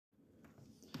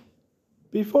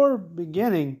Before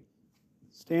beginning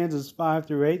stanzas 5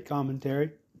 through 8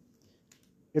 commentary,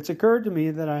 it's occurred to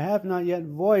me that I have not yet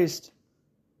voiced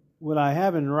what I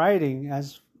have in writing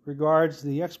as regards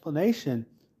the explanation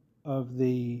of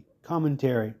the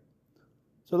commentary.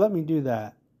 So let me do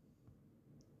that.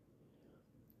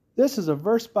 This is a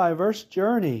verse-by-verse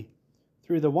journey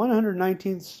through the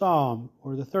 119th Psalm,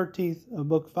 or the 13th of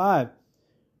Book 5,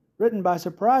 written by,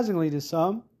 surprisingly to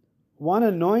some, one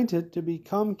anointed to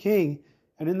become king,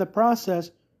 and in the process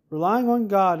relying on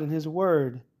God and His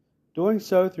Word, doing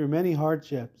so through many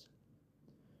hardships.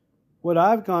 What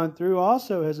I've gone through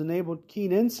also has enabled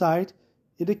keen insight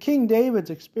into King David's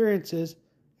experiences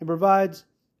and provides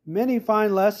many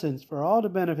fine lessons for all to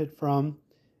benefit from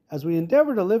as we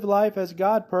endeavor to live life as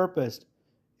God purposed,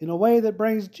 in a way that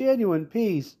brings genuine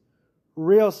peace,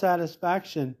 real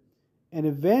satisfaction, and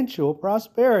eventual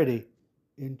prosperity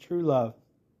in true love.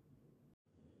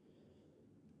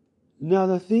 Now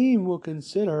the theme we'll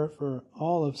consider for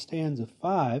all of stanza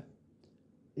 5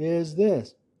 is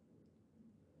this: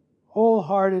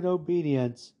 wholehearted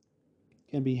obedience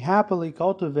can be happily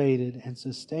cultivated and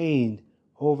sustained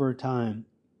over time.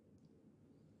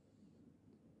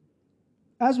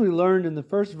 As we learned in the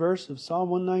first verse of Psalm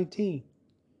 119,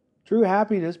 true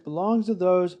happiness belongs to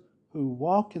those who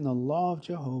walk in the law of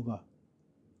Jehovah.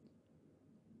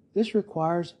 This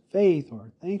requires faith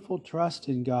or thankful trust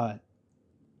in God.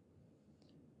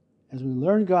 As we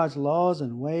learn God's laws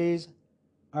and ways,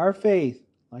 our faith,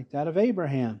 like that of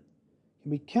Abraham,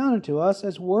 can be counted to us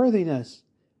as worthiness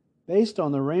based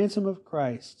on the ransom of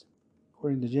Christ,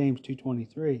 according to James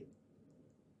 2:23.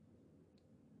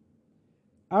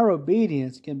 Our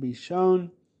obedience can be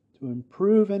shown to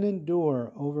improve and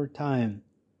endure over time.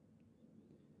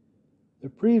 The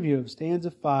preview of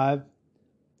stanza 5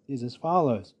 is as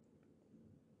follows.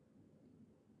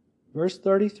 Verse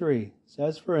 33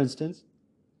 says, for instance,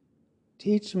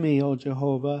 "Teach me, O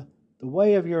Jehovah, the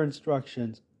way of your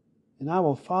instructions, and I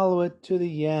will follow it to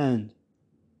the end,"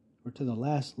 or to the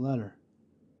last letter.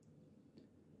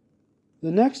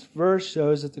 The next verse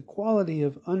shows that the quality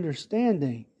of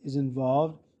understanding is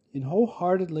involved in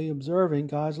wholeheartedly observing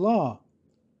God's law.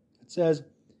 It says,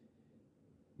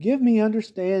 "Give me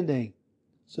understanding,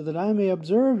 so that I may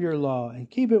observe your law and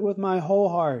keep it with my whole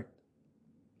heart."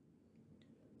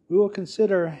 We will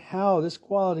consider how this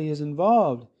quality is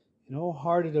involved in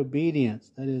wholehearted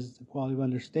obedience, that is, the quality of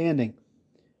understanding,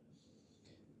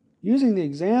 using the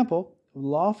example of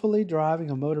lawfully driving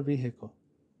a motor vehicle.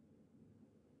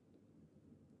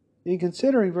 In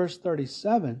considering verse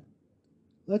 37,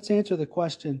 let's answer the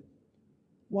question,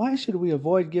 why should we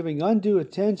avoid giving undue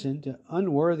attention to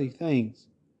unworthy things?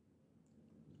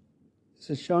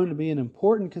 This is shown to be an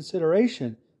important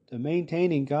consideration to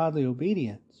maintaining godly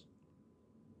obedience.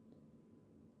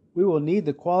 We will need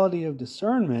the quality of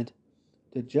discernment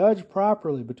to judge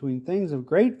properly between things of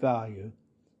great value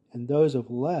and those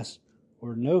of less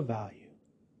or no value.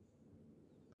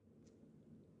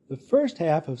 The first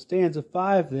half of stanza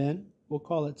 5, then, we'll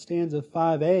call it stanza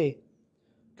 5a,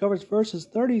 covers verses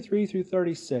 33 through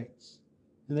 36,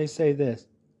 and they say this: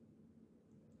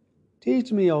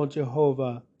 "Teach me, O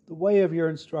Jehovah, the way of your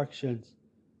instructions,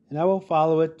 and I will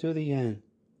follow it to the end.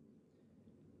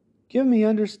 Give me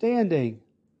understanding,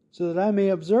 so that I may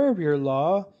observe your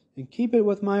law and keep it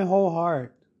with my whole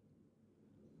heart.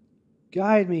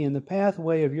 Guide me in the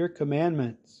pathway of your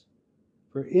commandments,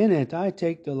 for in it I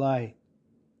take delight."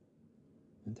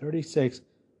 And 36,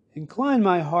 "Incline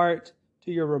my heart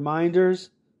to your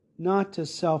reminders, not to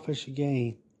selfish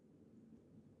gain."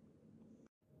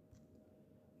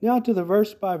 Now to the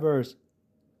verse by verse.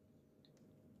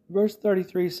 Verse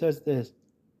 33 says this: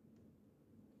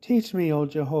 "Teach me, O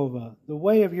Jehovah, the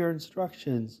way of your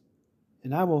instructions,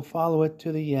 and I will follow it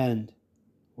to the end,"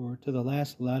 or to the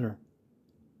last letter.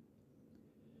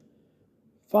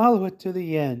 Follow it to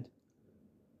the end.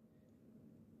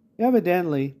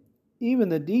 Evidently, even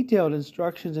the detailed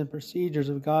instructions and procedures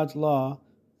of God's law,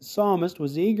 the psalmist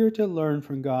was eager to learn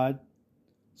from God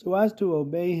so as to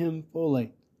obey Him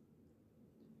fully.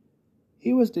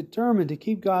 He was determined to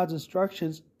keep God's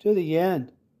instructions to the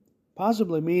end,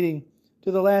 possibly meaning to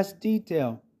the last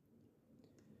detail.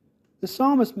 The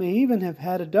psalmist may even have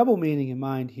had a double meaning in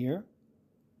mind here,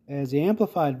 as the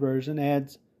Amplified Version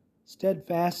adds,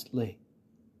 steadfastly.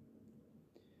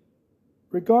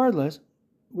 Regardless,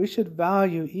 we should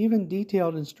value even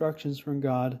detailed instructions from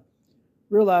God,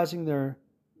 realizing their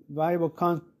valuable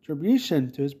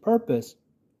contribution to His purpose.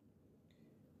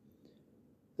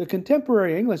 The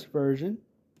contemporary English version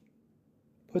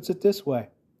puts it this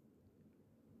way: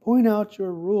 "Point out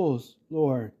your rules,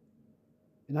 Lord,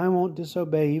 and I won't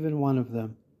disobey even one of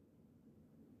them."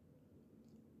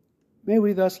 May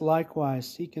we thus likewise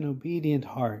seek an obedient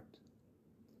heart.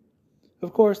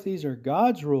 Of course, these are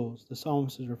God's rules the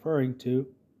psalmist is referring to.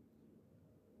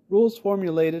 Rules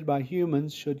formulated by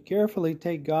humans should carefully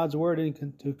take God's word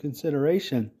into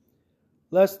consideration,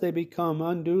 lest they become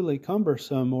unduly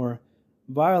cumbersome or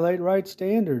violate right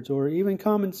standards or even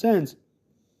common sense.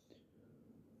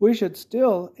 We should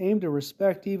still aim to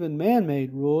respect even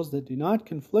man-made rules that do not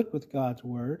conflict with God's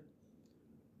word,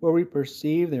 where we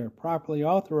perceive they are properly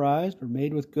authorized or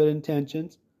made with good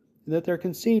intentions, and that they're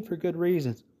conceived for good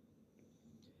reasons.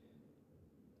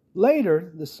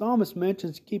 Later, the psalmist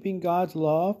mentions keeping God's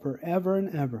law forever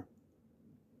and ever.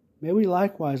 May we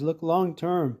likewise look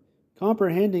long-term,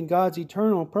 comprehending God's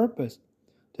eternal purpose,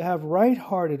 to have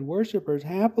right-hearted worshipers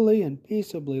happily and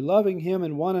peaceably loving Him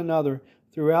and one another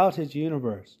throughout His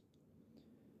universe.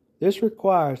 This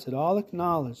requires that all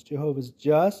acknowledge Jehovah's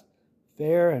just,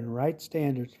 fair, and right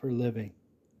standards for living.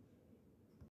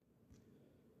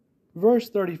 Verse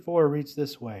 34 reads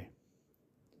this way: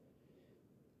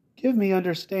 Give me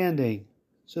understanding,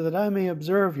 so that I may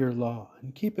observe your law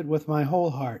and keep it with my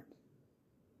whole heart.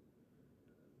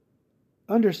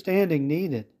 Understanding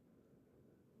needed.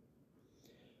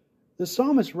 The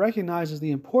psalmist recognizes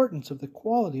the importance of the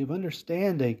quality of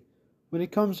understanding when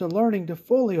it comes to learning to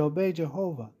fully obey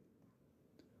Jehovah.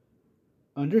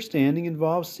 Understanding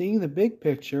involves seeing the big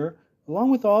picture along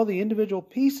with all the individual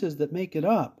pieces that make it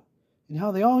up and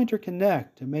how they all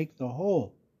interconnect to make the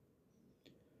whole.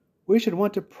 We should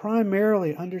want to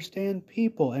primarily understand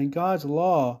people and God's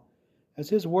law as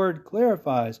His Word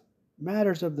clarifies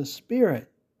matters of the Spirit,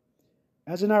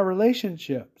 as in our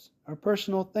relationships, our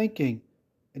personal thinking,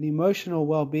 and emotional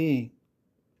well-being.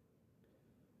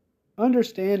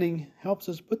 Understanding helps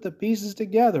us put the pieces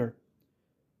together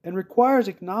and requires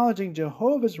acknowledging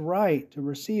Jehovah's right to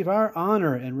receive our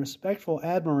honor and respectful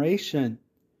admiration.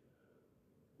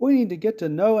 We need to get to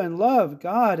know and love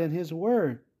God and His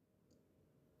Word.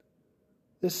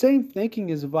 The same thinking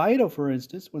is vital, for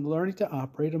instance, when learning to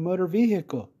operate a motor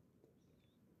vehicle.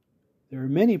 There are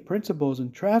many principles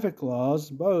in traffic laws,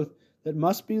 both, that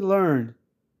must be learned,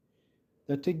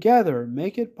 that together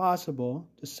make it possible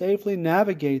to safely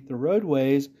navigate the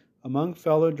roadways among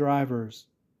fellow drivers.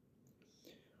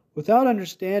 Without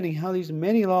understanding how these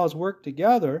many laws work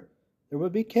together, there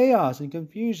would be chaos and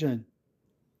confusion.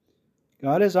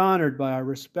 God is honored by our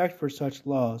respect for such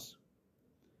laws.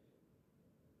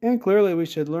 And clearly we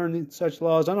should learn such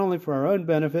laws not only for our own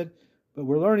benefit, but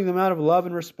we're learning them out of love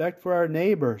and respect for our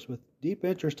neighbors with deep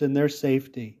interest in their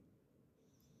safety.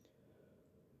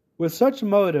 With such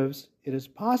motives, it is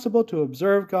possible to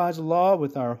observe God's law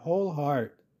with our whole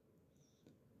heart.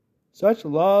 Such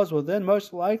laws will then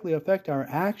most likely affect our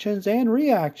actions and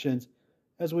reactions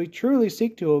as we truly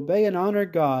seek to obey and honor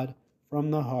God from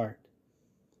the heart.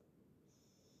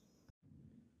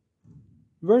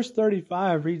 Verse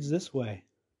 35 reads this way: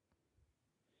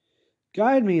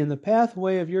 Guide me in the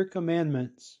pathway of your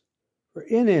commandments, for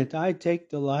in it I take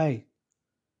delight.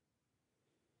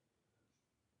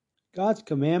 God's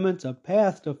commandments a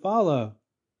path to follow.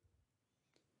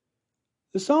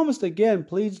 The psalmist again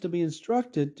pleads to be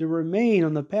instructed to remain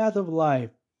on the path of life,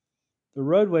 the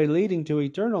roadway leading to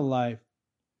eternal life.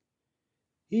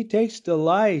 He takes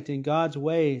delight in God's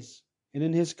ways and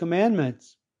in His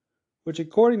commandments, which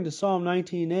according to Psalm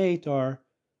 19:8 are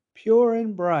pure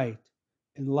and bright,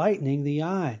 enlightening the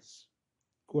eyes,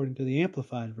 according to the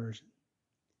Amplified Version.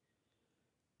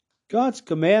 God's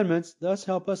commandments thus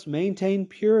help us maintain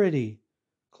purity,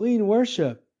 clean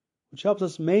worship, which helps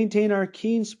us maintain our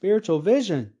keen spiritual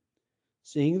vision,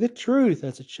 seeing the truth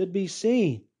as it should be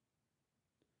seen.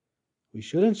 We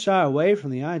shouldn't shy away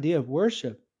from the idea of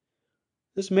worship.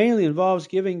 This mainly involves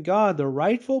giving God the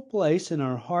rightful place in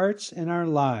our hearts and our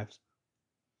lives.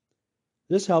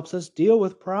 This helps us deal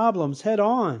with problems head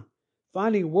on,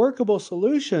 finding workable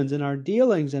solutions in our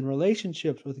dealings and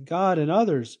relationships with God and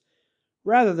others,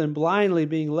 rather than blindly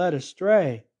being led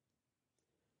astray.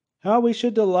 How we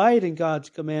should delight in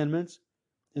God's commandments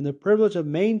and the privilege of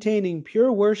maintaining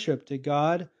pure worship to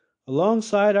God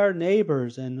alongside our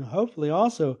neighbors and hopefully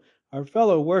also our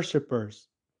fellow worshipers.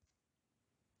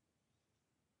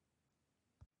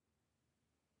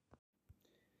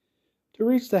 To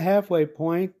reach the halfway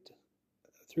point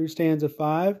through stanza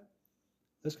 5,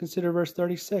 let's consider verse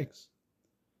 36.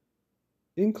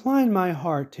 Incline my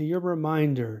heart to your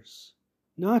reminders,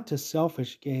 not to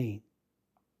selfish gain.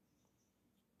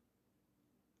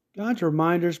 God's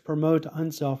reminders promote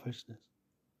unselfishness.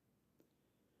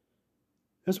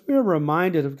 As we are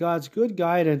reminded of God's good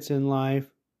guidance in life,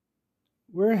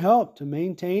 we're helped to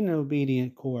maintain an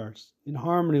obedient course in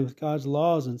harmony with God's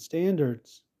laws and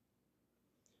standards.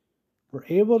 We're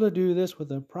able to do this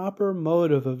with a proper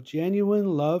motive of genuine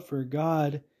love for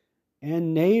God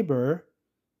and neighbor,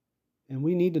 and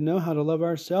we need to know how to love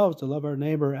ourselves, to love our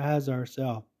neighbor as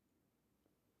ourselves.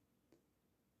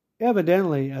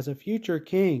 Evidently, as a future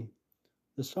king,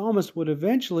 the psalmist would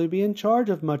eventually be in charge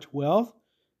of much wealth,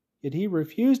 yet he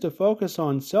refused to focus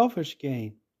on selfish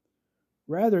gain,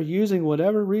 rather using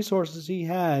whatever resources he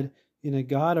had in a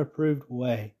God-approved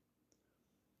way.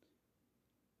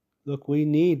 Look, we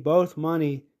need both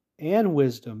money and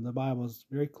wisdom. The Bible is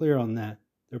very clear on that.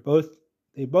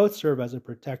 They both serve as a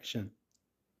protection.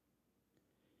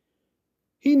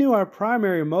 He knew our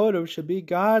primary motive should be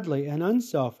godly and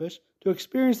unselfish to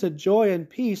experience the joy and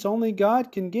peace only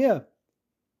God can give.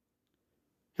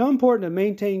 How important to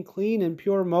maintain clean and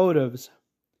pure motives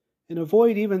and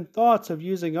avoid even thoughts of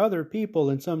using other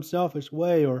people in some selfish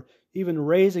way, or even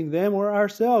raising them or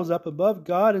ourselves up above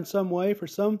God in some way for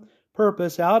some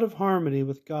purpose out of harmony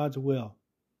with God's will.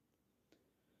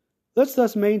 Let's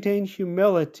thus maintain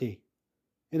humility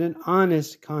and an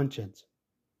honest conscience.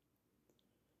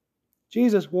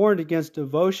 Jesus warned against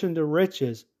devotion to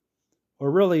riches,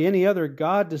 or really any other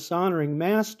God-dishonoring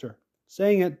master,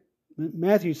 saying in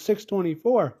Matthew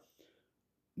 6:24,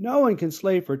 "No one can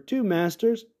slave for two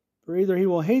masters, for either he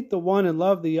will hate the one and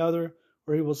love the other,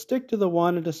 or he will stick to the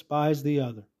one and despise the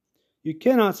other. You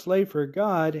cannot slave for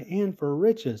God and for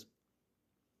riches."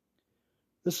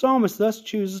 The psalmist thus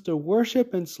chooses to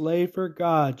worship and slave for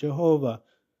God, Jehovah,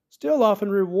 still often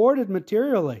rewarded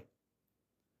materially,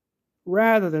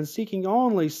 rather than seeking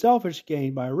only selfish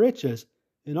gain by riches,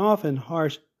 an often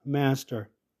harsh master,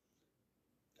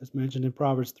 as mentioned in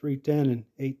Proverbs 3:10 and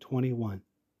 8:21.